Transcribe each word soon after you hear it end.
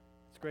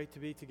Great to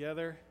be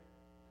together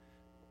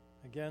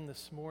again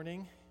this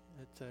morning.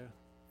 It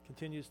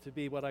continues to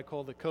be what I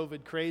call the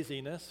COVID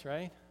craziness,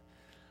 right?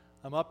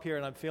 I'm up here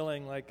and I'm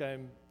feeling like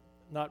I'm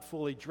not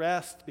fully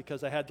dressed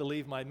because I had to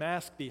leave my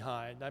mask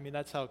behind. I mean,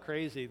 that's how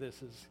crazy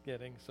this is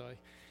getting, so I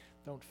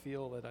don't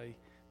feel that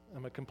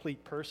I'm a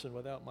complete person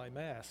without my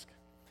mask.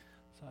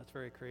 So that's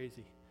very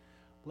crazy.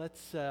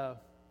 Let's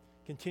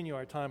continue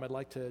our time. I'd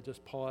like to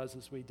just pause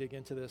as we dig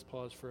into this,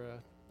 pause for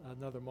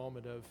another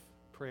moment of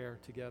prayer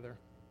together.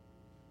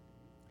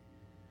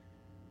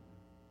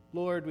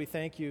 Lord, we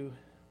thank you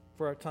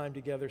for our time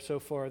together so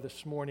far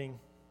this morning.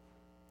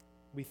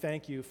 We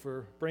thank you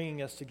for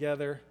bringing us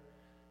together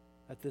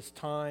at this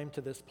time,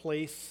 to this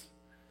place,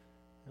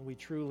 and we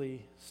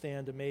truly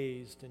stand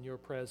amazed in your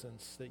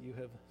presence that you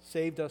have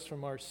saved us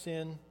from our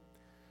sin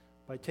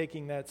by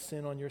taking that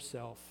sin on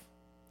yourself.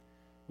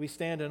 We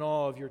stand in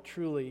awe of your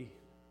truly,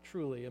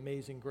 truly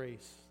amazing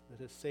grace that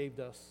has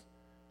saved us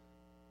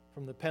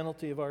from the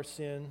penalty of our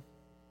sin,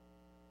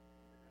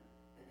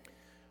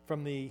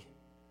 from the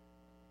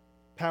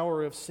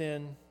power of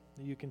sin.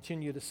 You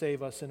continue to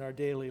save us in our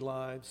daily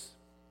lives.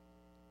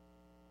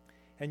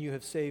 And you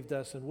have saved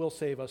us and will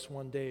save us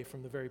one day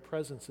from the very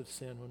presence of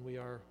sin when we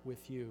are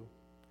with you.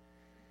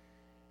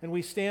 And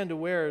we stand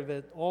aware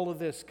that all of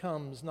this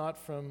comes not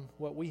from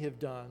what we have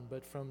done,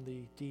 but from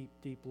the deep,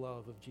 deep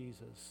love of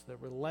Jesus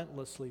that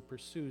relentlessly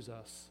pursues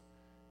us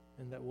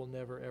and that will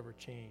never, ever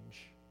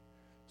change.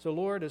 So,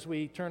 Lord, as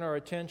we turn our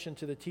attention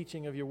to the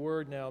teaching of your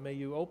word now, may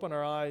you open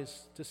our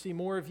eyes to see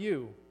more of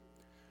you,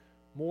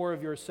 more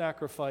of your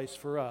sacrifice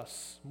for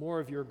us, more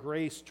of your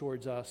grace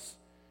towards us,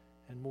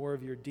 and more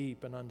of your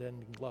deep and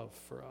unending love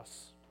for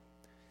us.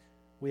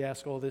 We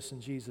ask all this in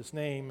Jesus'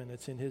 name, and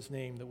it's in his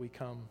name that we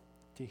come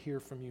to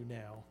hear from you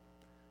now.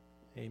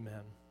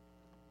 Amen.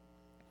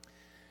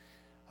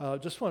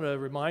 Just want to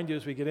remind you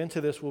as we get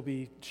into this, we'll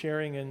be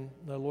sharing in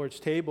the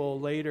Lord's table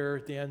later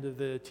at the end of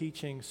the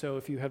teaching, so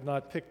if you have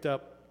not picked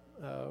up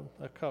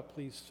a cup,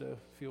 please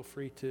feel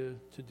free to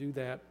do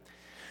that.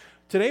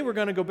 Today we're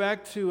going to go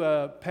back to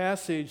a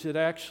passage that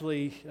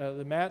actually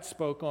Matt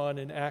spoke on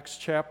in Acts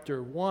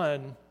chapter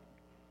 1,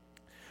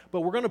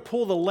 but we're going to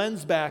pull the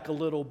lens back a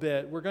little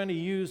bit. We're going to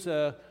use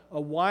a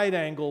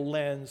wide-angle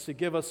lens to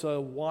give us a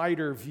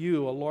wider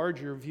view, a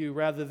larger view,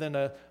 rather than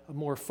a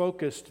more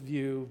focused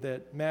view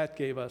that Matt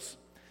gave us.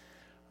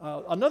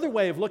 Another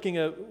way of looking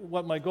at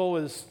what my goal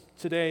is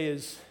today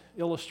is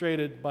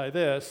illustrated by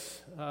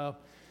this.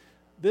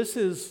 This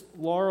is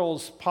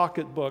Laurel's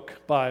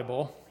pocketbook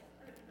Bible.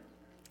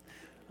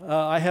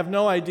 I have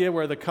no idea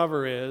where the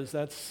cover is.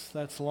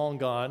 That's long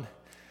gone.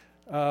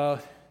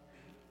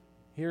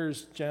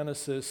 Here's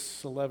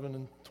Genesis 11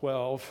 and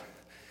 12.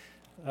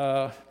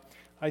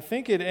 I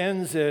think it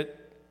ends at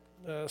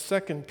 2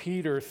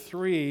 Peter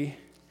 3.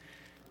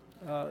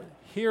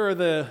 Here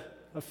are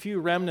a few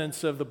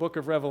remnants of the book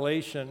of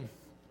Revelation.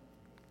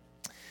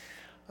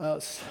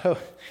 So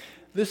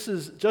this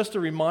is just a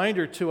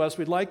reminder to us.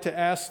 We'd like to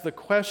ask the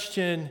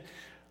question,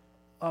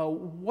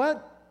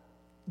 what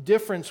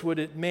difference would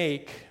it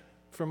make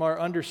from our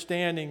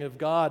understanding of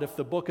God if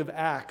the book of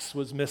Acts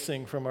was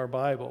missing from our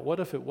Bible? What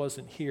if it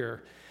wasn't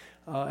here?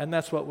 And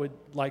that's what we'd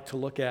like to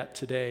look at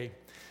today.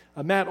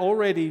 Matt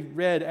already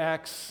read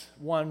Acts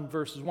 1,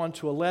 verses 1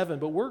 to 11,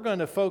 but we're going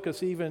to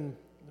focus even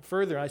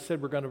further. I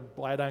said we're going to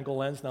wide-angle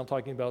lens, now I'm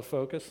talking about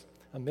focus.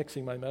 I'm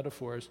mixing my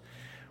metaphors.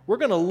 We're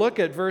going to look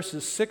at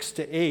verses 6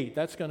 to 8.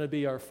 That's going to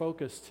be our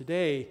focus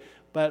today,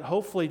 but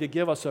hopefully to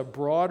give us a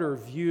broader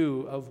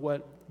view of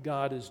what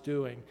God is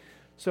doing.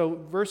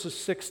 So verses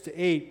 6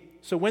 to 8,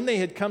 so when they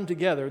had come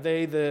together,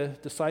 they, the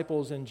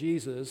disciples and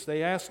Jesus,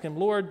 they asked him,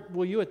 Lord,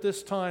 will you at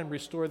this time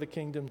restore the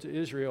kingdom to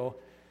Israel?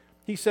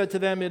 He said to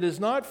them, it is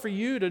not for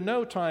you to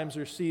know times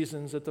or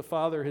seasons that the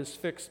Father has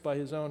fixed by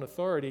his own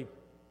authority,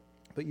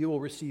 but you will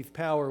receive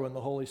power when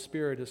the Holy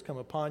Spirit has come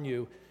upon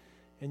you,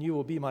 and you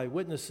will be my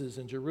witnesses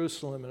in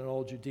Jerusalem and in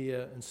all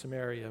Judea and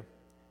Samaria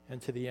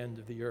and to the end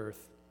of the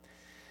earth.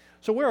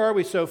 So where are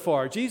we so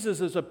far? Jesus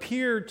has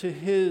appeared to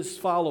his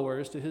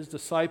followers, to his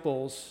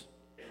disciples,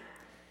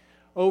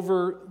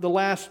 over the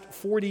last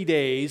 40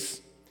 days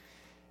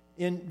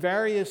in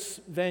various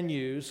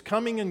venues,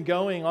 coming and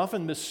going,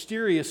 often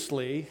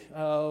mysteriously,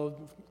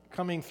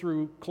 coming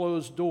through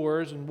closed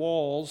doors and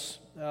walls,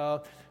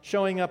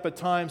 showing up at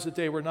times that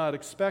they were not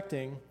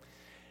expecting.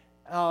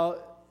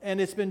 And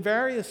it's been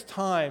various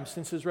times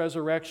since his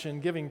resurrection,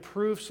 giving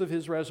proofs of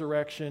his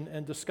resurrection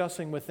and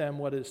discussing with them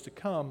what is to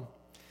come.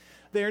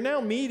 They are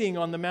now meeting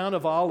on the Mount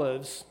of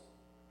Olives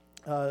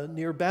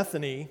near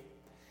Bethany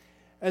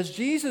as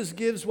Jesus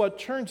gives what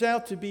turns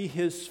out to be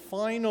his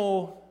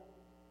final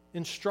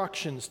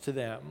instructions to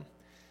them.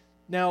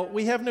 Now,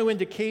 we have no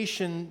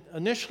indication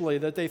initially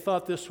that they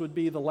thought this would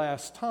be the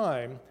last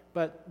time,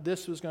 but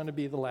this was going to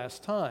be the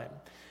last time.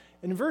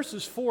 In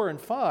verses 4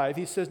 and 5,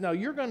 he says, now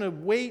you're going to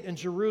wait in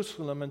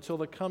Jerusalem until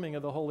the coming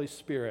of the Holy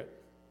Spirit.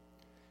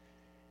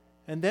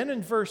 And then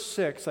in verse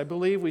 6, I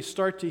believe we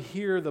start to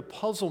hear the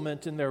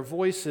puzzlement in their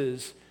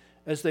voices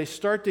as they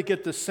start to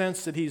get the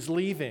sense that he's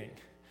leaving.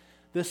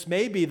 This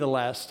may be the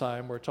last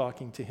time we're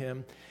talking to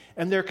him.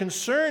 And their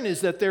concern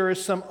is that there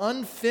is some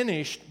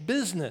unfinished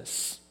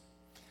business.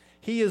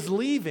 He is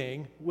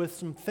leaving with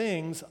some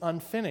things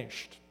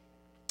unfinished.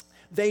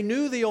 They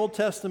knew the Old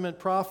Testament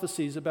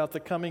prophecies about the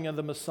coming of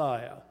the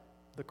Messiah,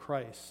 the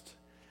Christ.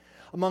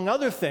 Among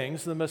other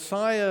things, the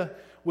Messiah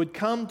would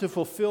come to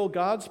fulfill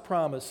God's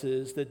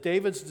promises that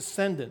David's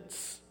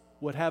descendants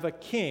would have a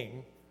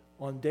king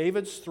on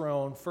David's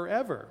throne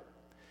forever,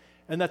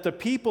 and that the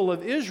people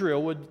of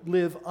Israel would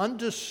live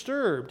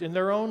undisturbed in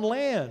their own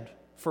land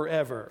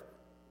forever.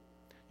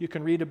 You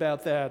can read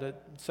about that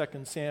at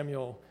 2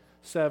 Samuel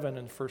 7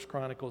 and 1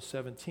 Chronicles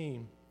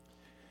 17.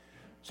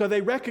 So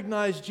they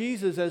recognize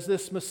Jesus as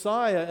this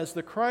Messiah, as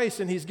the Christ,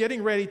 and he's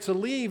getting ready to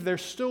leave. They're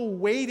still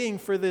waiting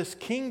for this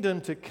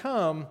kingdom to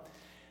come.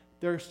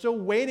 They're still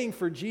waiting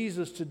for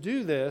Jesus to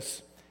do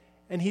this,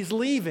 and he's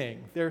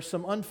leaving. There's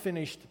some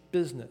unfinished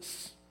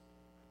business.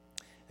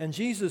 And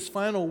Jesus'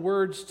 final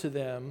words to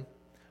them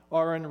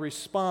are in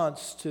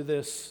response to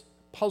this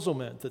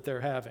puzzlement that they're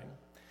having.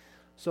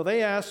 So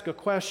they ask a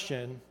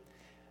question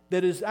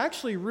that is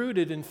actually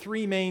rooted in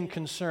three main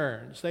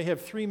concerns. They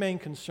have three main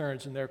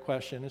concerns in their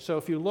question. And so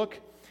if you look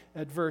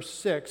at verse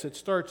 6, it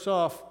starts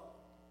off,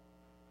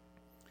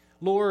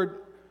 Lord,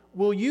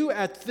 will you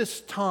at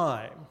this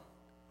time,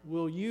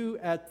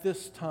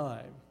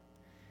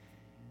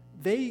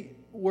 They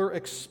were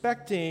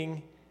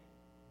expecting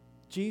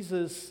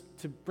Jesus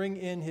to bring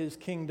in his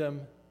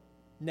kingdom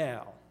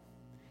now.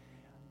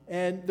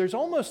 And there's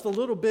almost a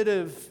little bit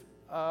of,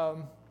 how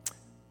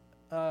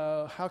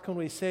can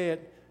we say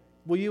it?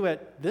 Will you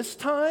at this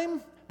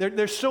time?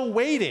 They're still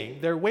waiting.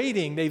 They're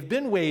waiting. They've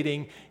been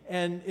waiting,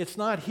 and it's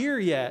not here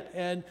yet.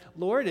 And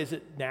Lord, is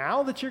it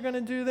now that you're going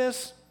to do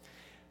this?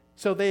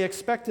 So they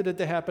expected it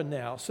to happen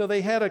now. So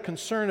they had a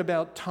concern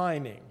about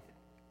timing.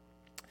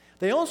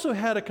 They also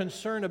had a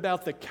concern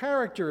about the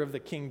character of the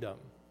kingdom.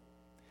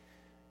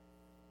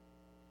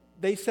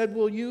 They said,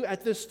 will you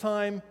at this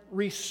time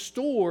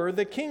restore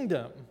the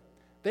kingdom?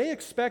 They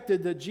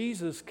expected that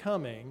Jesus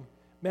coming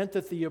meant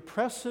that the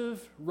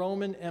oppressive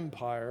Roman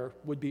Empire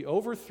would be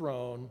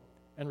overthrown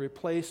and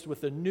replaced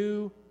with a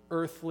new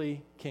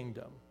earthly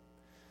kingdom.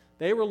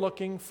 They were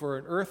looking for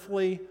an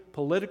earthly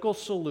political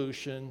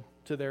solution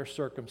to their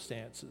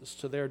circumstances,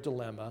 to their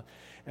dilemma,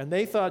 and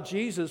they thought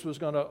Jesus was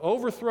going to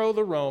overthrow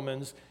the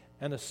Romans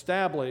and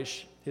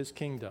establish his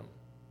kingdom.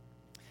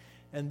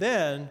 And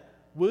then,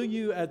 will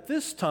you at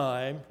this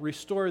time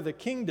restore the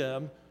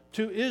kingdom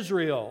to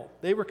Israel?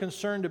 They were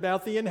concerned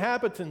about the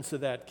inhabitants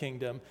of that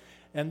kingdom.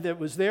 And it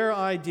was their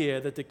idea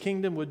that the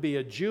kingdom would be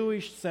a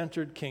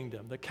Jewish-centered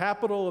kingdom. The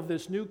capital of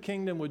this new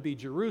kingdom would be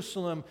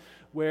Jerusalem,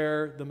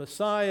 where the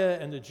Messiah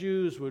and the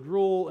Jews would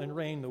rule and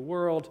reign the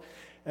world.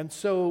 And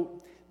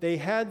so they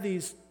had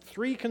these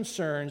three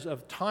concerns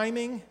of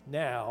timing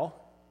now,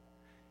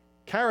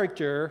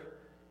 character,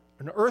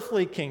 an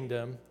earthly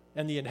kingdom,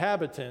 and the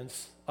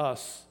inhabitants,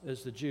 us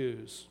as the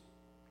Jews.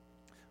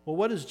 Well,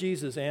 what does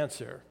Jesus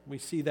answer? We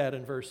see that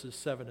in verses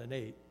 7 and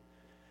 8.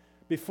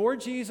 Before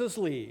Jesus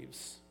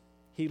leaves,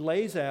 he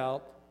lays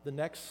out the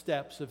next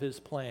steps of his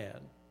plan.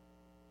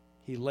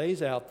 He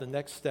lays out the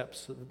next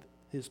steps of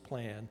his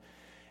plan.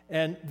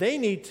 And they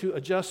need to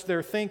adjust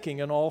their thinking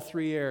in all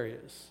three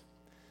areas.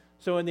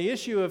 So in the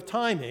issue of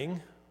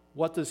timing,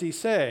 what does he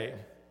say?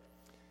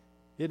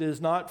 It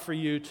is not for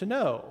you to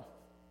know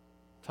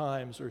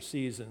times or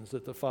seasons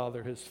that the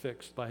Father has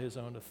fixed by his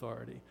own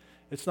authority.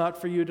 It's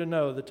not for you to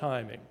know the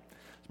timing.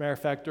 As a matter of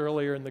fact,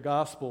 earlier in the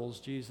Gospels,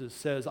 Jesus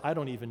says, I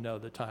don't even know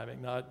the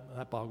timing.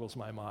 That boggles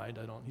my mind.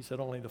 He said,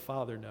 only the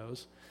Father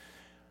knows.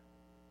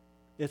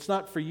 It's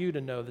not for you to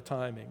know the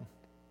timing.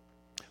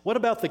 What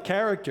about the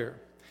character?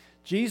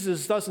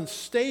 Jesus doesn't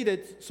state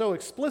it so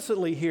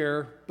explicitly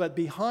here, but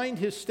behind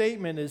his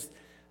statement is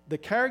the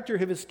character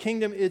of his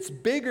kingdom. It's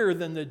bigger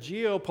than the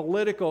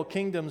geopolitical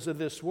kingdoms of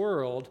this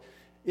world.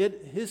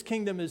 His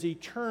kingdom is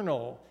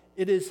eternal.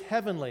 It is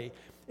heavenly.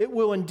 It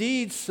will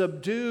indeed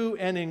subdue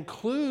and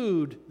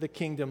include the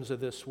kingdoms of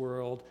this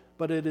world,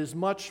 but it is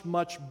much,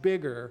 much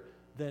bigger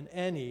than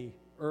any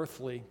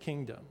earthly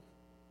kingdom.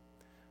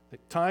 The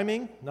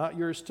timing, not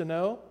yours to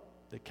know.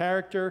 The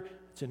character,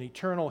 it's an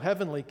eternal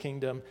heavenly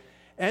kingdom.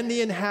 And the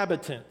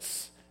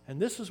inhabitants. And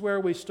this is where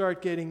we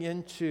start getting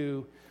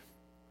into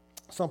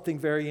something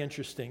very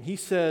interesting. He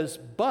says,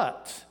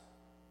 but.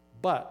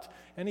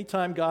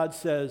 Anytime God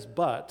says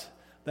but,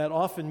 that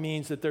often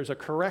means that there's a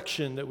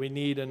correction that we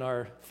need in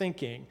our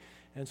thinking.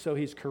 And so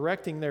he's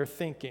correcting their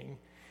thinking.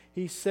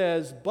 He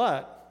says,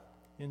 but,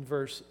 in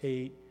verse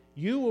 8,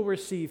 you will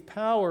receive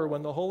power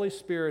when the Holy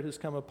Spirit has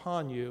come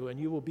upon you, and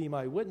you will be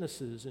my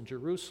witnesses in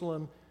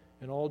Jerusalem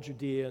and all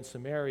Judea and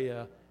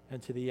Samaria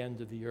and to the end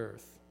of the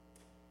earth.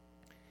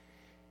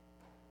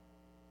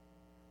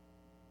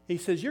 He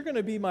says, you're going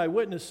to be my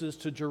witnesses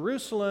to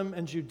Jerusalem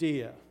and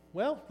Judea.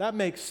 Well, that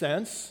makes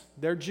sense.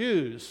 They're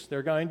Jews.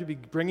 They're going to be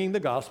bringing the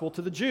gospel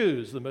to the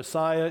Jews. The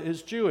Messiah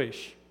is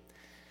Jewish.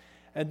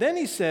 And then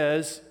he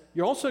says,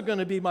 you're also going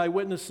to be my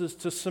witnesses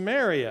to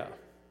Samaria.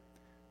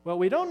 Well,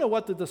 we don't know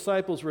what the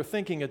disciples were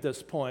thinking at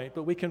this point,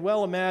 but we can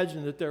well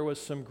imagine that there was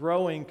some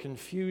growing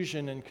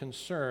confusion and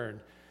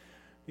concern.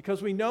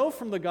 Because we know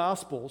from the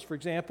Gospels, for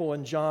example,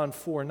 in John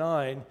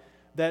 4:9,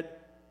 that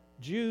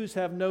Jews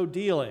have no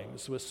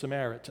dealings with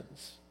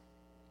Samaritans.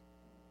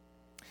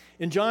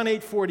 In John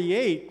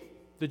 8:48,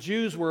 the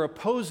Jews were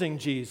opposing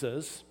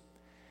Jesus,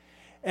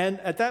 and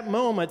at that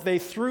moment they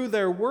threw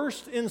their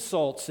worst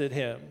insults at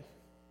him,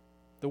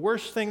 the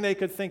worst thing they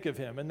could think of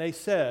him, and they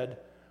said,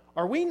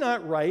 "Are we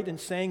not right in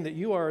saying that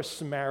you are a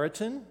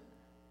Samaritan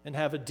and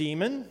have a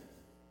demon?"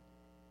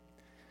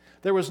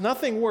 There was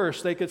nothing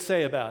worse they could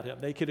say about him.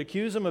 They could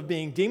accuse him of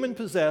being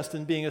demon-possessed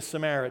and being a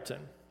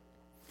Samaritan.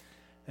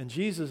 And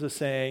Jesus is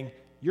saying,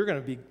 you're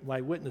going to be my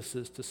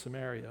witnesses to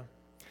Samaria.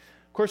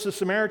 Of course, the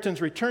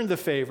Samaritans returned the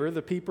favor.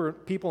 The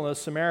people in a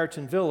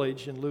Samaritan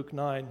village in Luke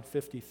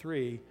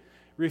 9:53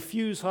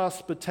 refuse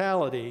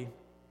hospitality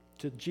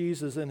to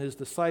Jesus and his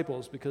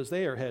disciples because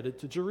they are headed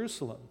to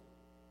Jerusalem.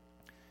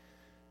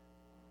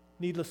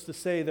 Needless to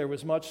say, there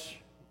was much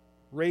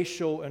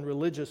racial and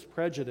religious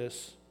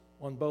prejudice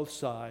on both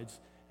sides,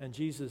 and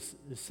Jesus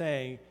is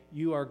saying,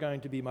 you are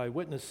going to be my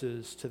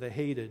witnesses to the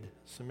hated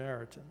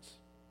Samaritans.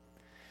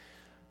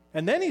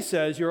 And then he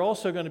says, you're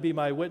also going to be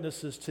my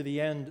witnesses to the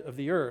end of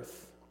the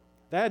earth.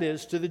 That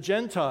is, to the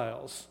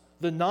Gentiles,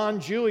 the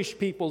non-Jewish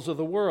peoples of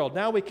the world.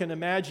 Now we can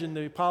imagine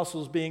the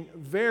apostles being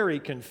very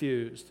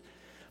confused.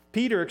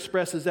 Peter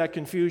expresses that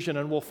confusion,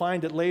 and we'll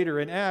find it later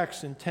in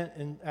Acts,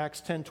 in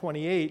Acts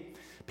 10:28.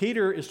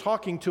 Peter is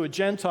talking to a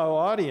Gentile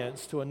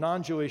audience, to a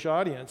non-Jewish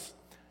audience,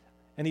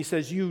 and he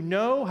says, you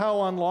know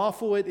how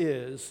unlawful it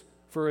is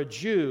for a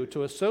Jew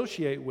to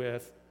associate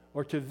with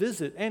or to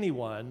visit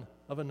anyone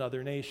of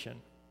another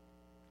nation.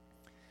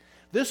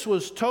 This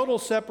was total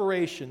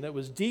separation that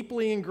was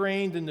deeply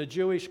ingrained in the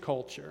Jewish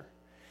culture.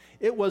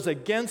 It was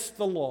against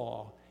the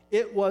law.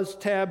 It was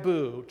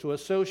taboo to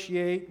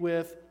associate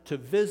with, to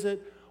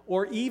visit,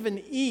 or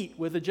even eat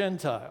with a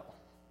Gentile.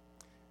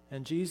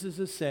 And Jesus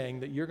is saying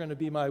that you're going to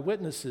be my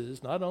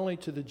witnesses not only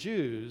to the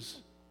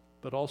Jews,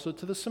 but also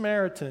to the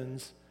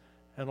Samaritans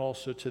and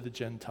also to the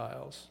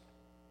Gentiles.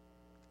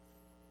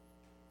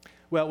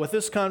 Well, with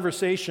this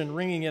conversation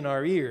ringing in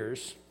our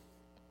ears,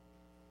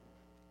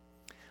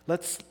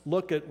 let's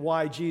look at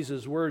why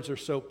Jesus' words are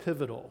so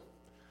pivotal.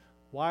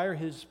 Why are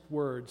his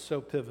words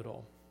so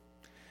pivotal?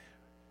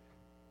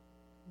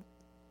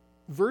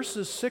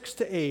 Verses 6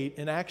 to 8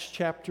 in Acts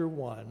chapter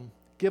 1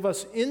 give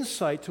us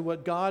insight to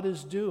what God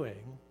is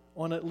doing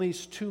on at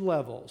least two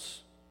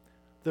levels.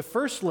 The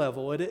first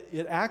level,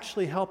 it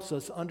actually helps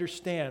us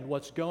understand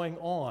what's going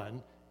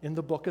on in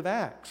the book of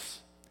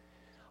Acts.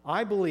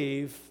 I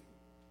believe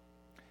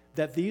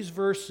that these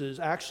verses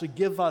actually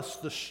give us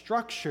the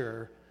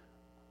structure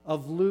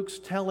of Luke's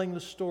telling the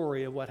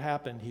story of what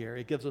happened here.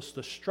 It gives us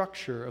the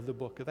structure of the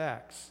book of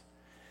Acts.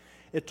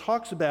 It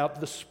talks about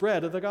the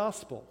spread of the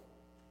gospel.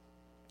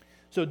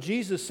 So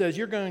Jesus says,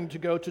 you're going to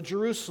go to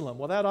Jerusalem.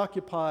 Well, that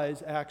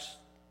occupies Acts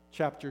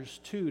chapters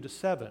 2 to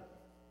 7.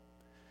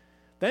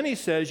 Then he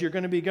says, you're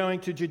going to be going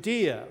to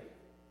Judea,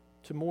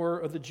 to more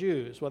of the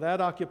Jews. Well,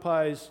 that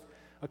occupies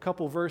a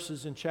couple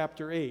verses in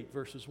chapter 8,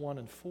 verses 1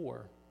 and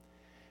 4.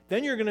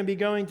 Then you're going to be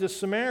going to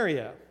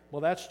Samaria. Well,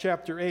 that's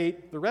chapter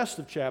 8, the rest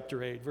of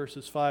chapter 8,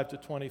 verses 5 to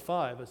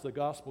 25, as the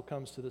gospel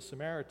comes to the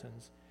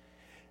Samaritans.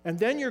 And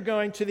then you're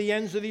going to the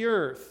ends of the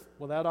earth.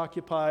 Well, that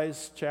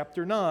occupies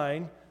chapter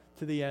 9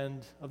 to the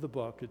end of the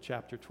book at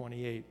chapter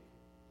 28.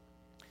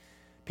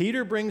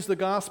 Peter brings the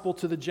gospel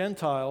to the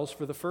Gentiles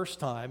for the first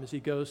time as he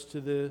goes to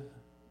the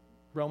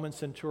Roman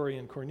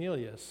centurion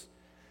Cornelius.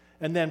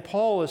 And then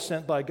Paul is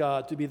sent by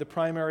God to be the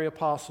primary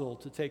apostle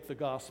to take the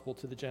gospel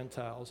to the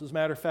Gentiles. As a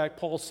matter of fact,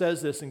 Paul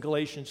says this in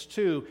Galatians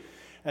 2,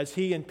 as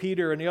he and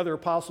Peter and the other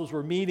apostles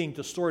were meeting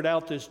to sort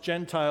out this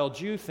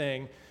Gentile-Jew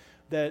thing,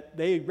 that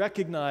they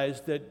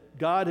recognized that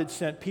God had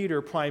sent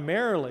Peter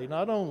primarily,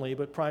 not only,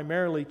 but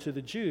primarily to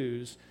the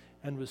Jews,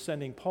 and was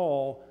sending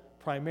Paul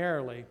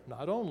primarily,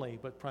 not only,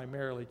 but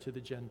primarily to the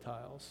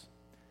Gentiles.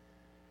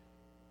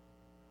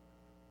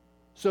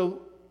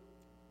 So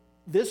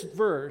this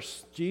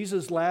verse,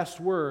 Jesus'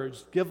 last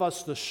words, give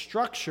us the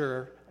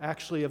structure,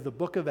 actually, of the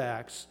book of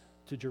Acts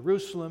to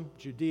Jerusalem,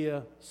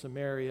 Judea,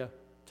 Samaria,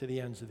 to the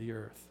ends of the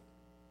earth.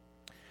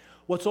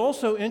 What's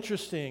also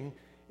interesting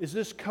is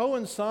this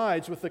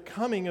coincides with the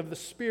coming of the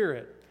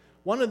Spirit.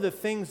 One of the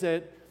things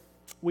that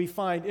we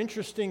find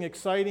interesting,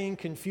 exciting,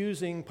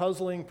 confusing,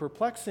 puzzling,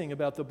 perplexing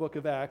about the book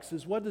of Acts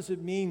is what does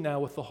it mean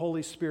now with the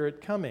Holy Spirit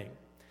coming?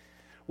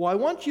 Well, I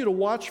want you to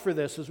watch for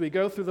this as we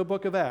go through the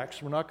book of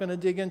Acts. We're not going to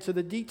dig into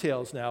the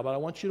details now, but I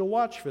want you to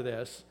watch for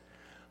this.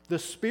 The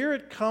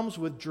Spirit comes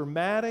with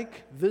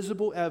dramatic,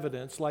 visible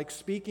evidence like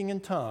speaking in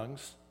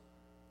tongues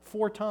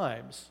 4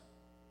 times,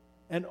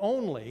 and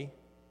only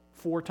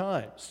 4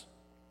 times,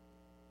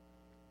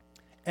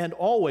 and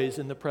always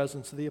in the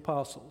presence of the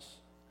apostles.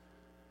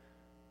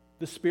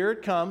 The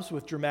Spirit comes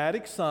with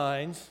dramatic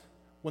signs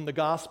when the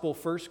gospel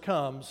first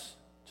comes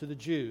to the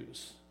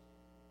Jews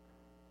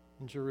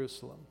in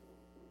Jerusalem.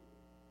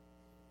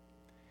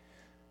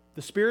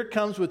 The Spirit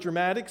comes with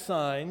dramatic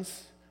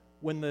signs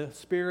when the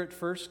Spirit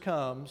first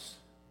comes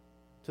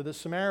to the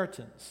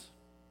Samaritans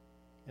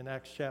in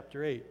Acts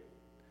chapter 8.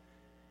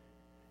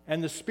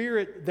 And the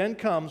Spirit then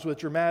comes with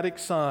dramatic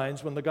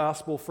signs when the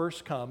gospel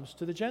first comes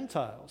to the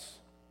Gentiles,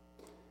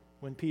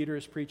 when Peter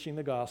is preaching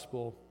the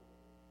gospel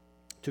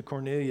to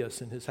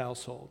Cornelius and his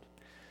household.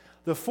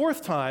 The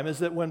fourth time is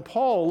that when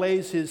Paul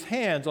lays his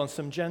hands on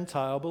some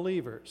Gentile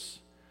believers.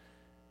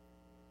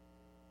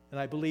 And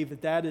I believe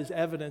that that is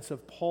evidence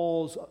of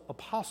Paul's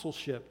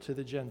apostleship to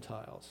the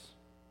Gentiles.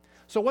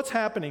 So what's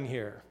happening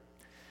here?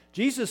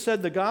 Jesus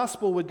said the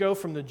gospel would go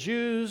from the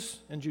Jews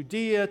and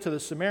Judea to the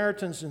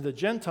Samaritans and the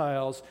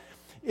Gentiles.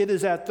 It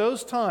is at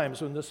those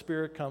times when the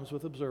Spirit comes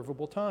with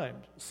observable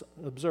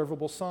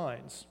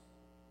signs.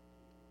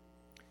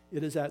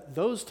 It is at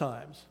those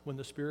times when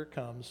the Spirit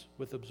comes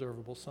with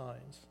observable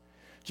signs.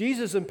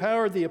 Jesus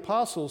empowered the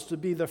apostles to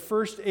be the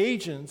first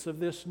agents of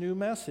this new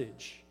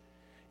message.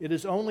 It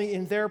is only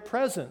in their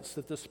presence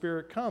that the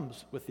Spirit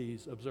comes with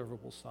these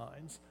observable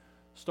signs,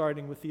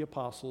 starting with the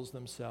apostles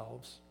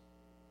themselves.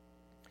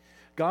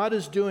 God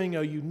is doing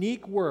a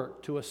unique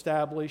work to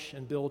establish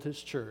and build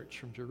his church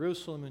from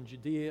Jerusalem and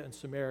Judea and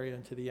Samaria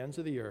and to the ends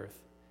of the earth.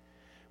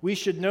 We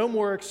should no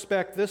more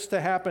expect this to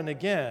happen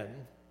again,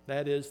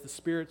 that is, the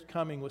Spirit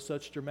coming with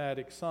such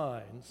dramatic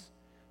signs,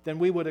 than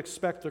we would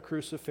expect the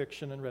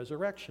crucifixion and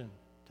resurrection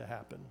to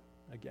happen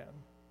again.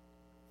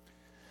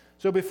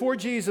 So before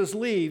Jesus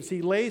leaves,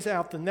 he lays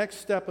out the next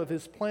step of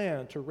his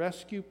plan to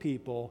rescue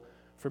people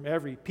from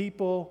every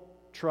people,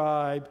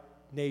 tribe,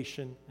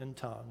 nation, and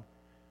tongue.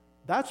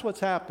 That's what's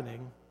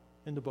happening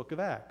in the book of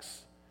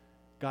Acts.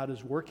 God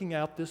is working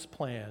out this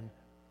plan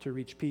to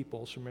reach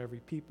peoples from every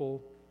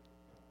people,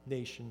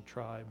 nation,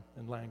 tribe,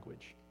 and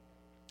language.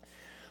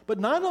 But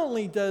not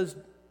only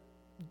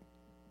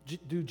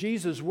do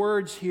Jesus'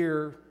 words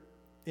here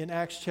in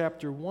Acts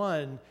chapter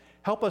 1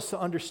 help us to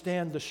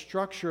understand the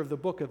structure of the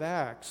book of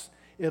Acts,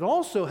 it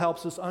also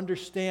helps us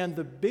understand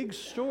the big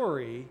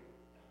story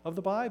of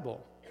the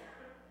Bible.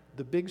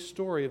 The big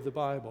story of the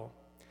Bible.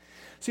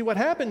 See, what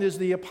happened is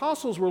the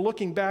apostles were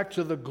looking back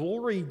to the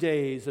glory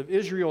days of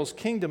Israel's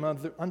kingdom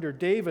under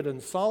David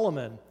and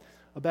Solomon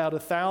about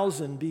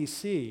 1000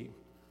 BC.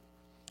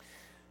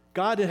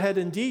 God had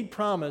indeed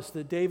promised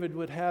that David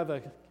would have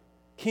a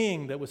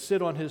king that would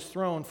sit on his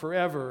throne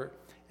forever,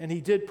 and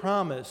he did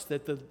promise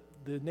that the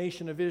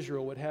nation of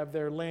Israel would have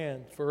their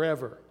land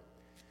forever.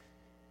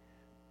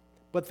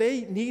 But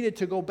they needed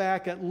to go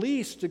back at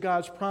least to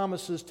God's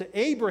promises to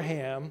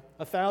Abraham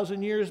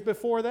 1,000 years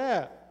before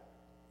that.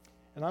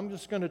 And I'm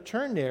just going to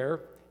turn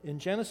there in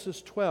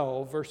Genesis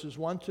 12, verses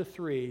 1 to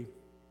 3.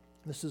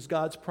 This is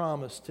God's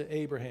promise to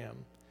Abraham.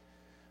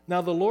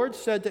 Now the Lord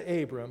said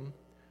to Abram,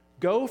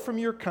 "Go from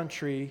your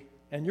country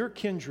and your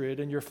kindred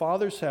and your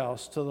father's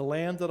house to the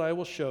land that I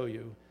will show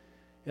you,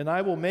 and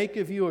I will make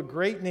of you a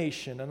great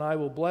nation, and I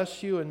will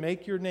bless you and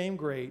make your name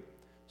great,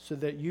 so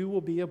that you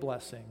will be a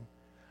blessing.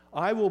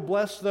 I will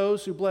bless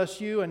those who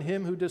bless you, and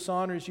him who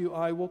dishonors you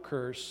I will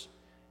curse,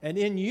 and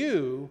in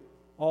you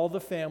all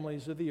the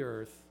families of the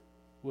earth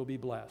will be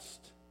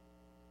blessed."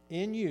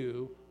 In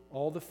you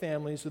all the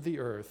families of the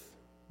earth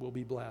will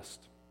be blessed.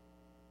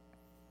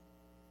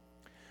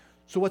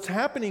 So what's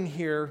happening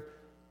here,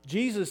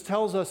 Jesus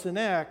tells us in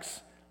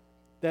Acts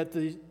that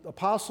the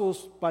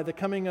apostles, by the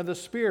coming of the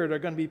Spirit, are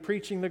going to be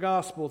preaching the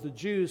gospel to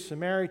Jews,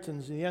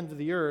 Samaritans, and the end of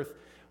the earth.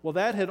 Well,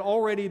 that had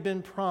already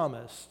been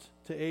promised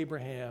to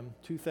Abraham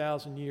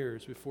 2,000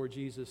 years before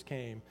Jesus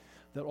came,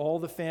 that all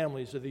the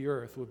families of the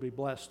earth would be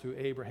blessed through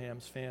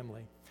Abraham's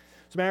family.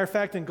 As a matter of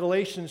fact, in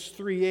Galatians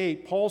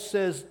 3:8, Paul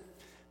says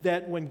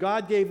that when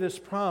God gave this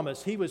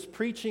promise, he was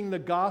preaching the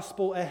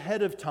gospel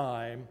ahead of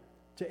time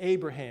to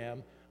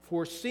Abraham,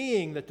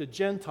 foreseeing that the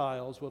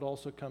Gentiles would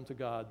also come to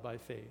God by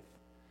faith.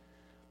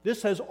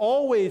 This has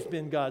always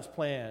been God's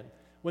plan.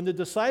 When the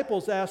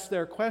disciples asked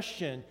their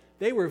question,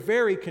 they were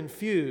very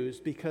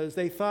confused because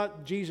they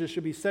thought Jesus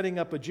should be setting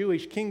up a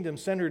Jewish kingdom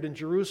centered in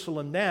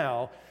Jerusalem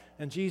now.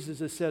 And Jesus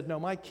has said, no,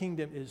 my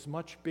kingdom is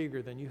much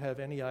bigger than you have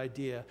any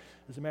idea.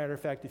 As a matter of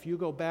fact, if you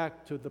go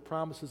back to the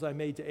promises I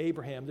made to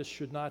Abraham, this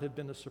should not have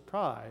been a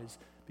surprise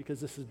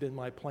because this has been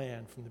my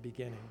plan from the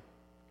beginning.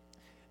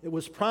 It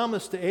was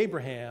promised to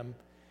Abraham.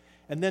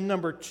 And then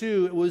number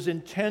two, it was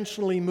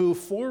intentionally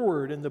moved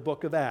forward in the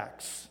book of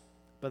Acts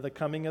by the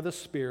coming of the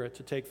Spirit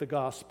to take the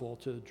gospel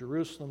to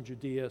Jerusalem,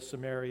 Judea,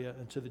 Samaria,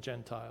 and to the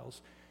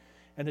Gentiles.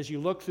 And as you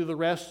look through the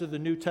rest of the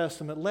New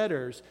Testament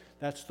letters,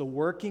 that's the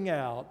working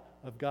out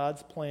of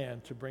God's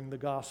plan to bring the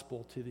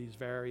gospel to these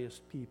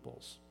various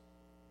peoples.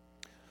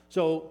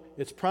 So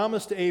it's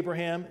promised to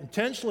Abraham,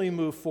 intentionally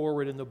moved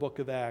forward in the book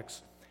of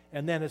Acts,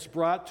 and then it's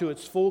brought to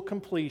its full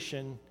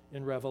completion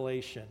in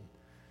Revelation.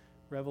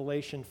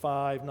 Revelation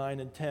 5, 9,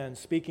 and 10,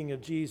 speaking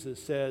of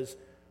Jesus, says,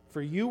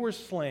 "For you were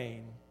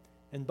slain,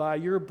 and by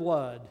your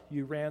blood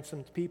you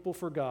ransomed people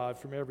for God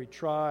from every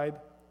tribe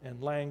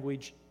and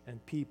language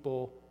and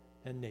people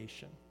and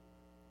nation."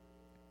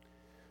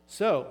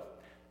 So,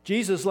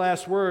 Jesus'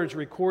 last words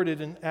recorded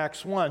in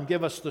Acts 1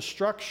 give us the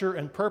structure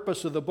and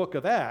purpose of the book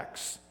of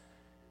Acts.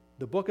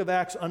 The book of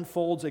Acts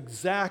unfolds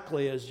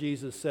exactly as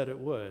Jesus said it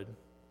would,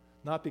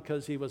 not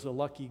because he was a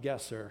lucky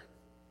guesser,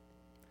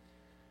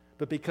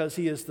 but because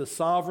he is the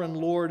sovereign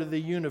Lord of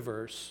the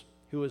universe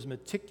who is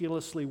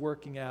meticulously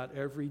working out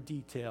every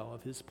detail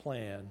of his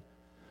plan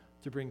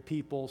to bring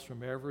peoples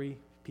from every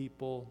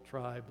people,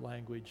 tribe,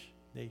 language,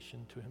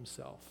 nation to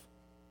himself.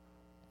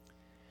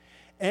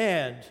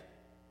 And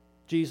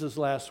Jesus'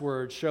 last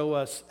words show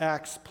us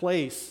Acts'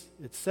 place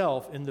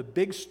itself in the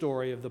big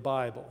story of the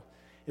Bible.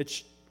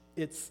 Its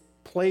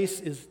place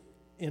is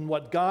in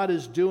what God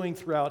is doing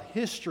throughout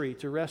history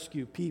to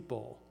rescue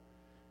people.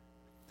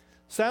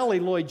 Sally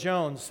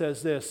Lloyd-Jones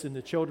says this in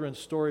the Children's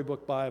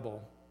Storybook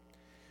Bible.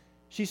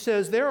 She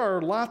says, there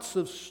are lots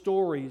of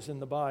stories in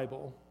the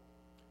Bible,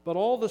 but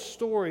all the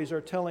stories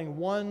are telling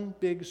one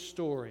big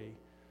story,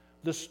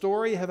 the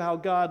story of how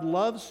God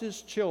loves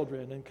his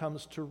children and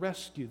comes to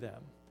rescue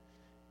them.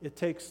 It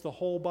takes the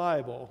whole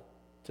Bible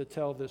to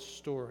tell this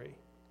story.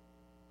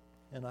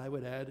 And I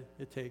would add,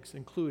 it takes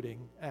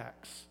including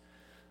Acts.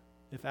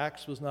 If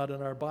Acts was not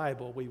in our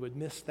Bible, we would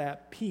miss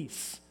that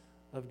piece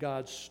of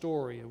God's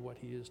story of what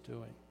he is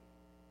doing.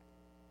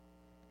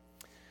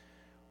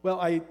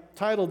 Well, I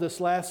titled this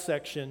last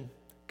section,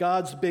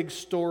 God's Big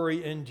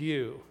Story and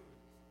You,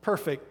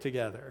 Perfect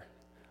Together.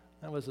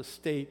 That was a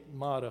state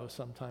motto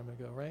some time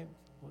ago, right?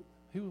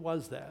 Who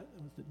was that?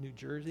 Was it New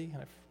Jersey?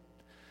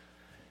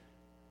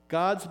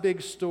 God's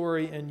big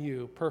story and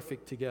you,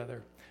 perfect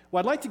together. Well,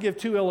 I'd like to give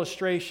two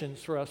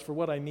illustrations for us for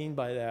what I mean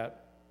by that.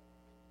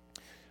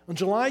 On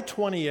July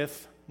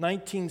 20th,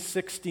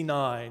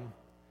 1969,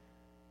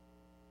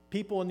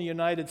 people in the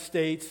United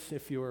States,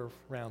 if you were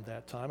around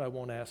that time, I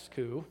won't ask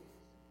who,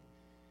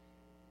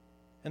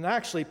 and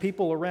actually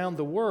people around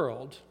the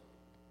world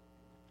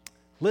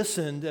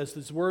listened as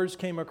these words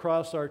came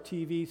across our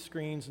TV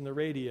screens and the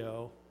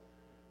radio,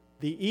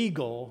 the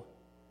eagle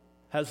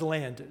has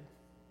landed.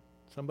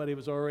 Somebody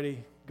was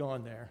already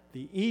gone there.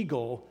 The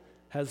eagle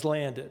has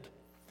landed.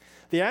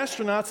 The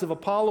astronauts of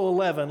Apollo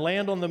 11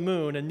 land on the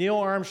moon, and Neil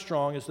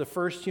Armstrong is the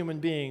first human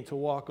being to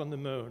walk on the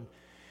moon.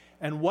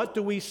 And what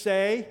do we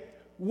say?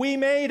 We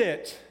made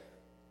it.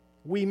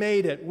 We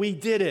made it. We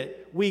did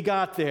it. We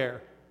got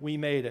there. We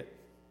made it.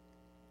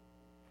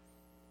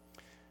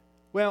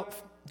 Well,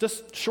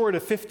 just short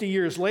of 50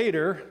 years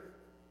later,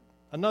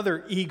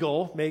 another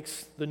eagle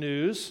makes the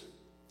news.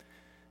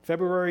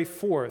 February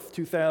 4th,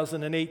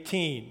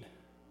 2018.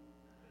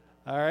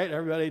 All right,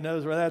 everybody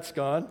knows where that's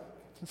gone.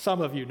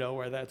 Some of you know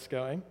where that's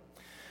going.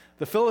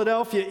 The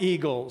Philadelphia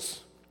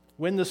Eagles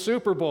win the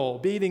Super Bowl,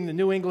 beating the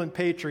New England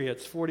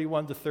Patriots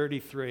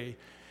 41-33.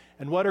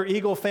 And what are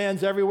Eagle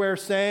fans everywhere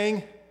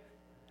saying?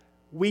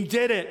 We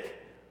did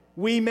it.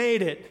 We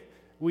made it.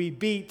 We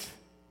beat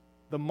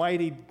the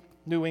mighty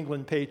New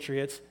England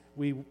Patriots.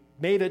 We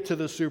made it to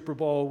the Super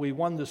Bowl. We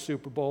won the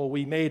Super Bowl.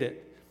 We made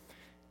it.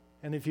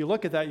 And if you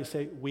look at that, you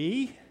say,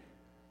 we?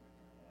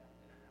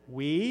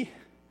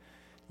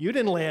 You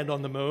didn't land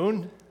on the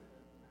moon.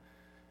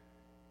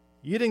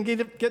 You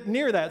didn't get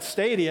near that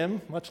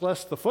stadium, much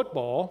less the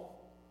football.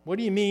 What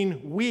do you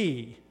mean,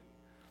 we?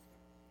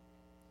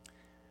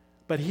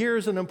 But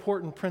here's an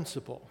important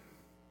principle.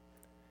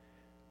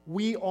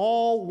 We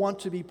all want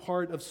to be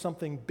part of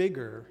something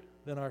bigger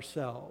than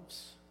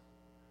ourselves.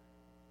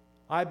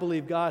 I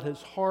believe God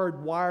has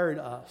hardwired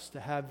us to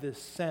have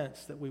this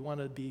sense that we want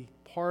to be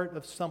part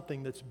of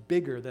something that's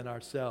bigger than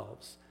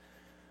ourselves.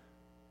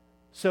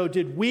 So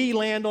did we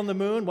land on the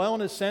moon? Well,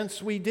 in a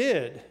sense, we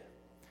did.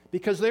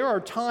 Because there are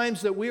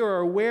times that we are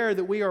aware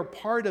that we are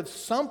part of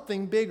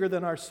something bigger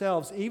than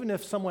ourselves, even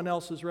if someone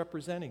else is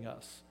representing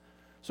us.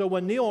 So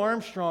when Neil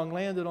Armstrong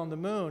landed on the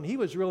moon, he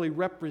was really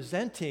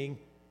representing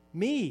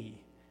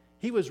me.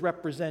 He was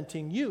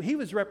representing you. He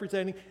was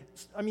representing,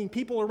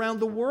 people around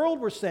the world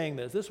were saying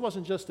this. This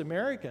wasn't just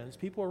Americans.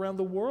 People around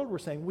the world were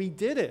saying, we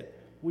did it.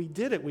 We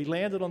did it. We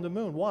landed on the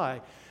moon.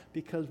 Why?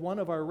 Because one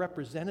of our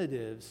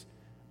representatives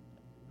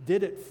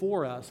did it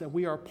for us, and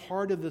we are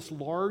part of this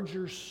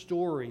larger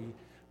story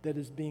that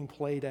is being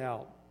played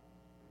out.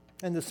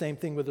 And the same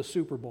thing with the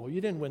Super Bowl. You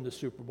didn't win the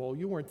Super Bowl.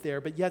 You weren't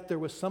there, but yet there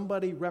was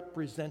somebody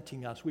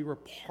representing us. We were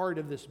part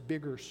of this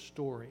bigger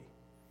story.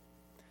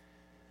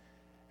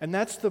 And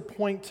that's the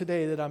point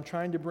today that I'm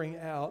trying to bring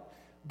out,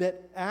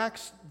 that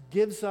Acts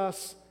gives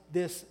us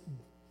this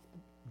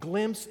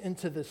glimpse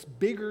into this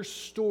bigger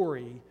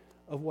story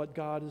of what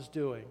God is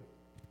doing.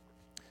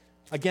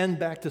 Again,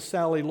 back to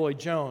Sally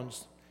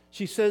Lloyd-Jones.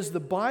 She says, the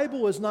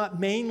Bible is not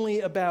mainly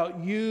about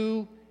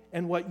you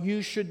and what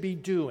you should be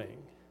doing.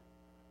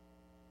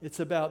 It's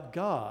about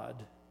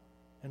God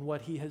and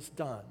what he has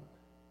done.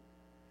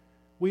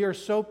 We are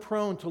so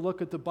prone to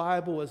look at the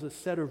Bible as a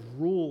set of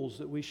rules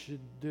that we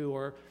should do,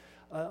 or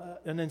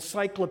an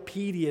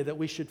encyclopedia that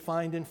we should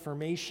find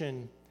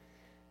information.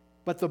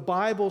 But the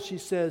Bible, she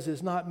says,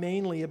 is not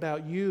mainly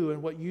about you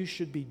and what you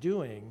should be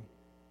doing.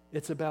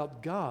 It's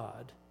about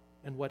God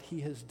and what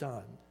he has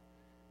done.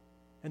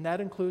 And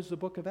that includes the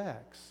book of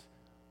Acts.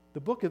 The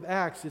book of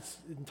Acts, it's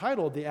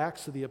entitled The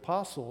Acts of the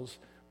Apostles,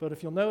 but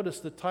if you'll notice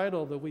the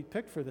title that we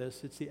picked for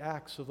this, it's the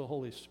Acts of the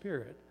Holy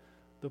Spirit.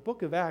 The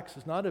book of Acts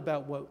is not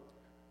about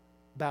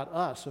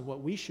us and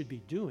what we should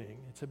be doing.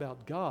 It's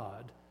about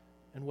God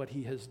and what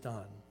he has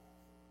done.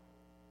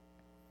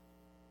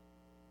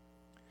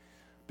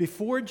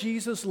 Before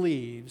Jesus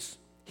leaves,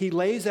 he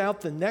lays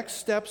out the next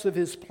steps of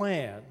his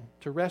plan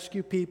to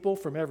rescue people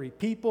from every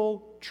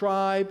people,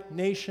 tribe,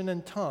 nation,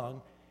 and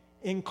tongue,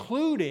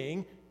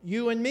 including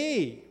you and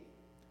me.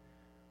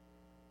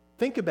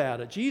 Think about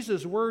it.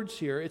 Jesus' words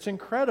here, it's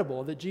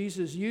incredible that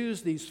Jesus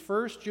used these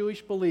first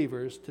Jewish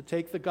believers to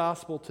take the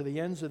gospel to the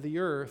ends of the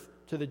earth,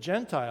 to the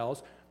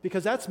Gentiles,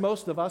 because that's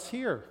most of us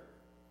here.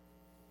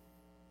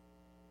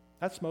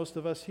 That's most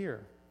of us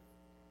here.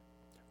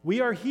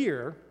 We are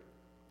here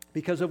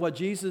because of what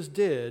Jesus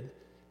did,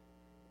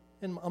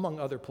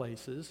 among other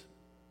places,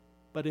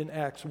 but in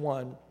Acts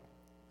 1,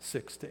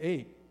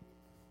 6-8.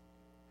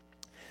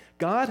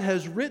 God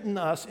has written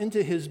us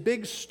into his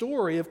big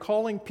story of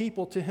calling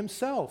people to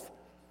himself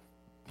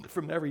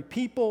from every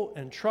people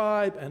and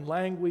tribe and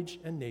language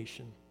and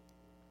nation.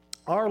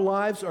 Our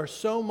lives are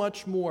so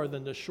much more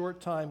than the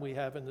short time we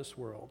have in this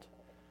world.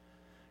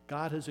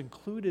 God has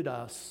included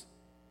us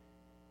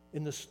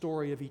in the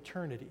story of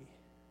eternity.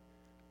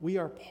 We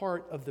are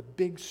part of the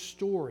big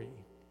story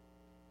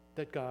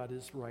that God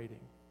is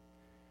writing.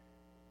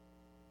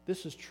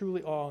 This is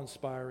truly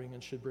awe-inspiring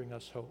and should bring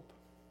us hope.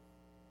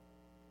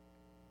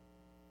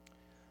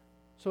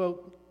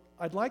 So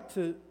I'd like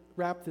to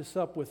wrap this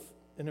up with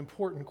an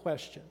important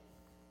question.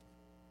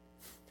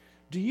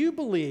 Do you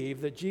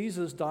believe that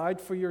Jesus died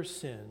for your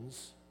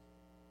sins,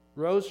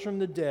 rose from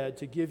the dead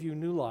to give you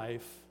new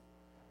life,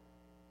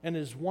 and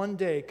is one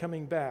day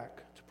coming back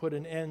to put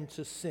an end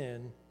to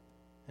sin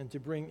and to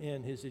bring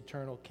in his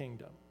eternal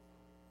kingdom?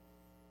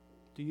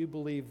 Do you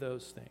believe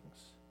those things?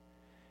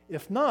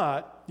 If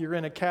not, you're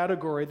in a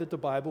category that the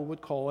Bible would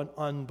call an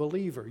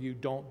unbeliever. You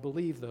don't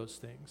believe those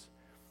things.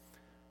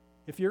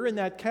 If you're in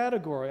that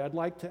category, I'd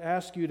like to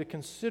ask you to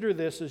consider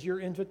this as your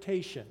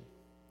invitation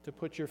to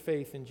put your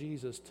faith in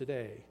Jesus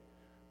today,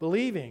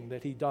 believing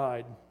that he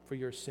died for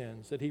your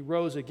sins, that he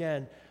rose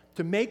again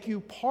to make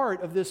you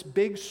part of this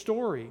big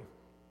story.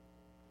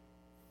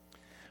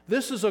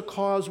 This is a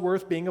cause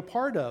worth being a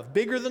part of,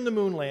 bigger than the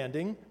moon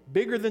landing,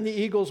 bigger than the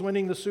Eagles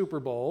winning the Super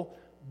Bowl,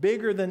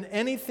 bigger than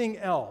anything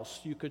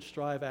else you could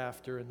strive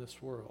after in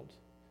this world.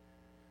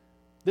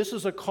 This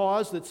is a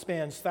cause that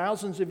spans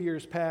thousands of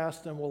years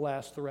past and will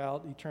last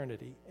throughout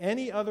eternity.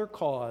 Any other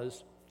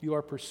cause you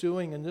are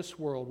pursuing in this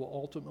world will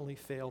ultimately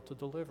fail to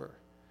deliver.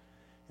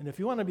 And if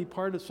you want to be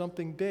part of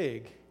something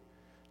big,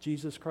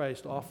 Jesus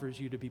Christ offers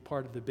you to be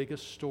part of the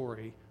biggest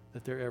story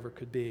that there ever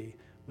could be,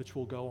 which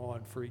will go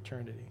on for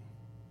eternity.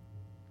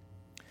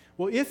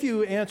 Well, if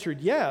you answered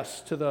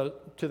yes to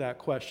that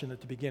question at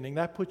the beginning,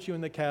 that puts you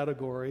in the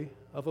category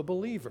of a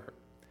believer.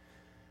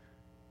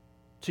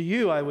 To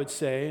you, I would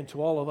say, and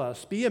to all of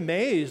us, be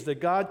amazed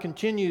that God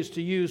continues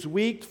to use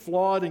weak,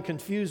 flawed, and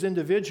confused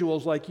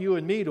individuals like you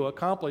and me to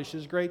accomplish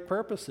his great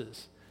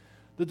purposes.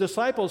 The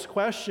disciples'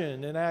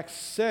 question in Acts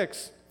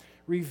 6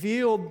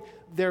 revealed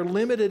their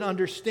limited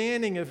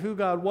understanding of who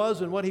God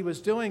was and what he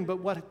was doing, but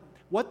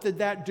what did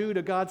that do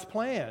to God's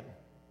plan?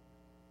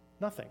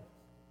 Nothing.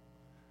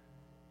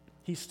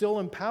 He still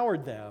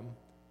empowered them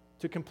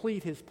to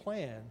complete his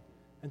plan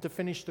and to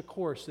finish the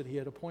course that he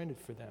had appointed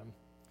for them.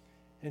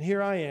 And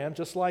here I am,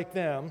 just like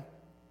them,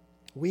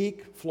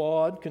 weak,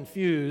 flawed,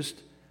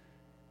 confused,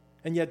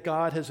 and yet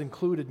God has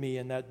included me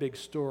in that big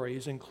story.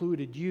 He's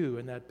included you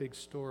in that big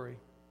story.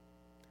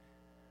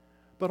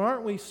 But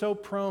aren't we so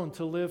prone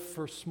to live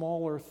for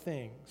smaller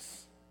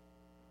things?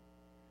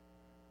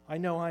 I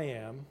know I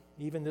am.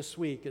 Even this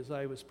week, as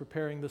I was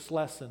preparing this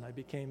lesson, I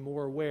became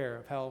more aware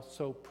of how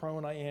so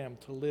prone I am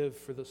to live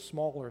for the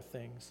smaller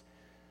things.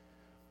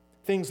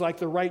 Things like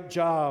the right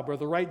job or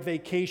the right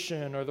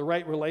vacation or the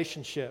right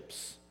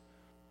relationships,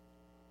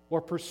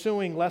 or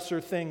pursuing lesser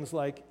things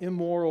like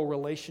immoral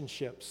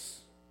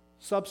relationships,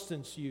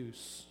 substance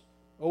use,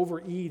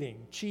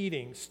 overeating,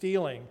 cheating,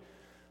 stealing,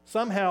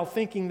 somehow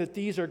thinking that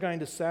these are going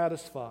to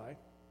satisfy.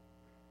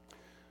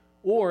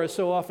 Or, as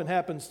so often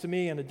happens to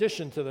me in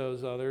addition to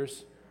those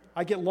others,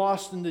 I get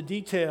lost in the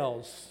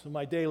details of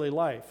my daily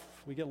life.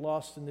 We get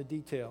lost in the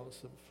details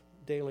of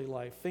daily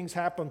life. Things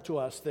happen to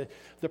us.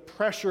 The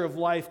pressure of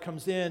life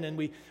comes in, and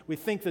we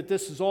think that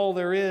this is all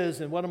there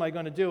is, and what am I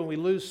going to do? And we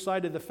lose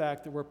sight of the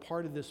fact that we're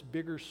part of this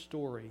bigger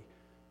story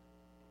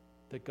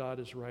that God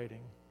is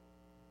writing.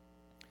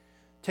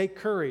 Take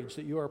courage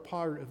that you are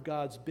part of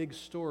God's big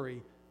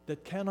story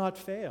that cannot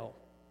fail.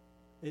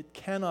 It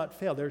cannot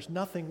fail. There's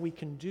nothing we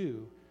can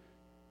do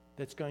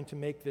that's going to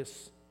make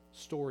this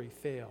story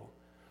fail.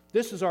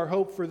 This is our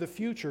hope for the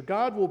future.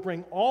 God will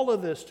bring all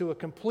of this to a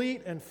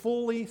complete and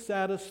fully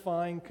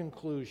satisfying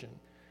conclusion.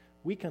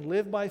 We can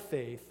live by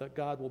faith that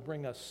God will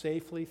bring us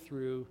safely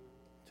through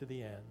to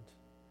the end.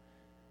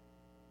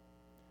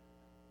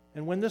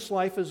 And when this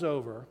life is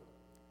over,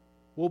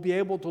 we'll be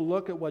able to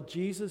look at what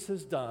Jesus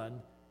has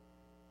done,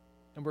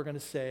 and we're going to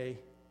say,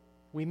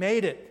 we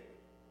made it.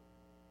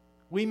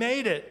 We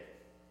made it.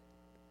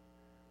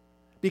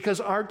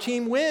 Because our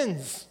team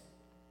wins.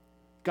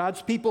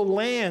 God's people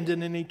land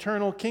in an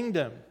eternal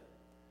kingdom.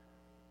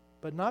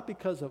 But not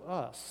because of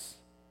us,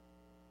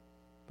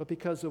 but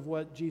because of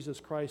what Jesus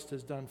Christ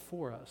has done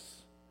for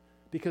us.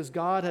 Because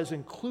God has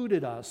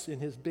included us in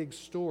his big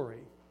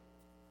story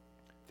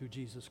through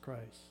Jesus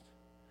Christ.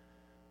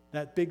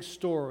 That big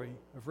story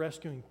of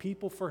rescuing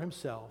people for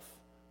himself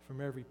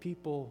from every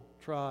people,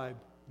 tribe,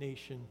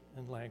 nation,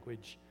 and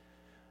language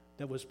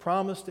that was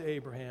promised to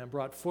Abraham,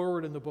 brought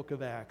forward in the book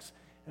of Acts,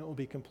 and will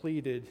be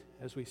completed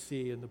as we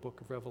see in the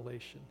book of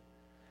Revelation.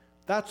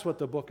 That's what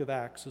the book of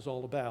Acts is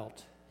all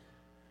about.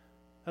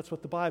 That's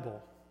what the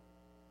Bible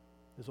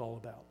is all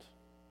about.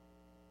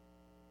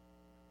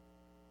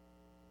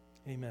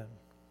 Amen.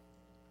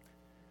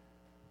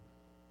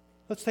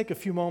 Let's take a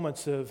few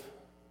moments of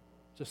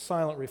just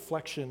silent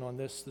reflection on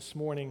this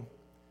morning,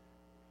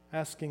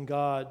 asking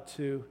God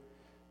to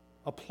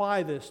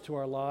apply this to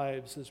our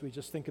lives as we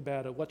just think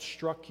about it. What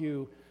struck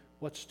you?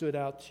 What stood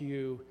out to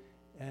you?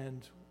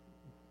 And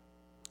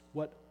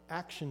what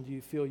action do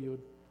you feel you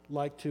would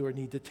like to or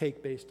need to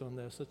take based on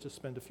this? Let's just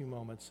spend a few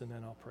moments and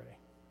then I'll pray.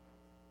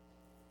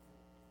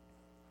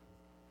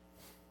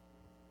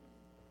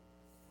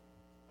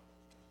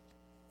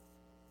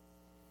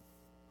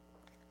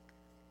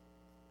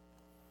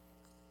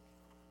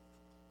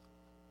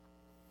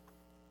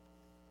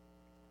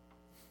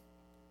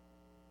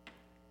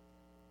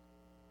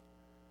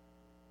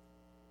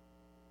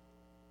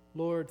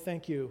 Lord,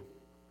 thank you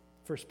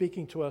for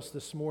speaking to us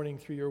this morning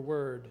through your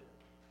word.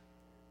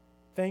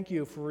 Thank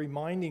you for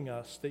reminding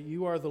us that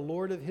you are the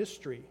Lord of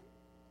history,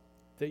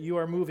 that you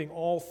are moving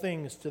all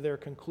things to their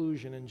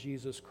conclusion in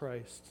Jesus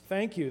Christ.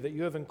 Thank you that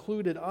you have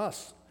included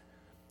us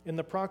in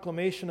the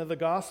proclamation of the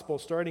gospel,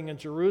 starting in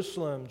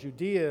Jerusalem,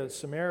 Judea,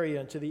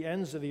 Samaria, and to the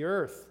ends of the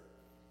earth.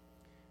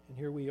 And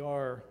here we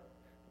are,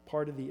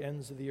 part of the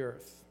ends of the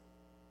earth.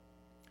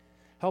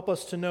 Help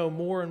us to know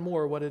more and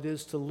more what it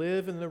is to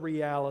live in the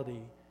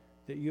reality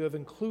that you have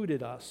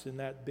included us in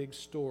that big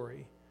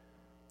story,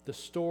 the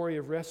story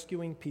of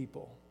rescuing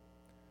people,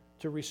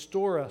 to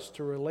restore us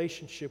to a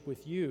relationship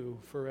with you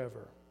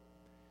forever.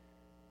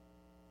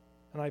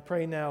 And I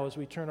pray now as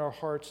we turn our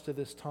hearts to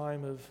this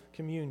time of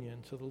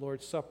communion, to the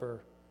Lord's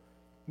Supper,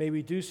 may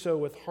we do so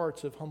with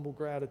hearts of humble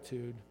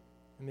gratitude,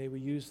 and may we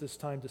use this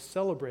time to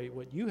celebrate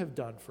what you have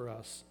done for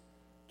us,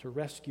 to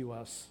rescue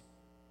us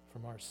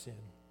from our sin.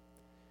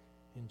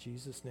 In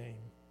Jesus' name,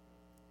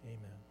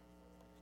 amen.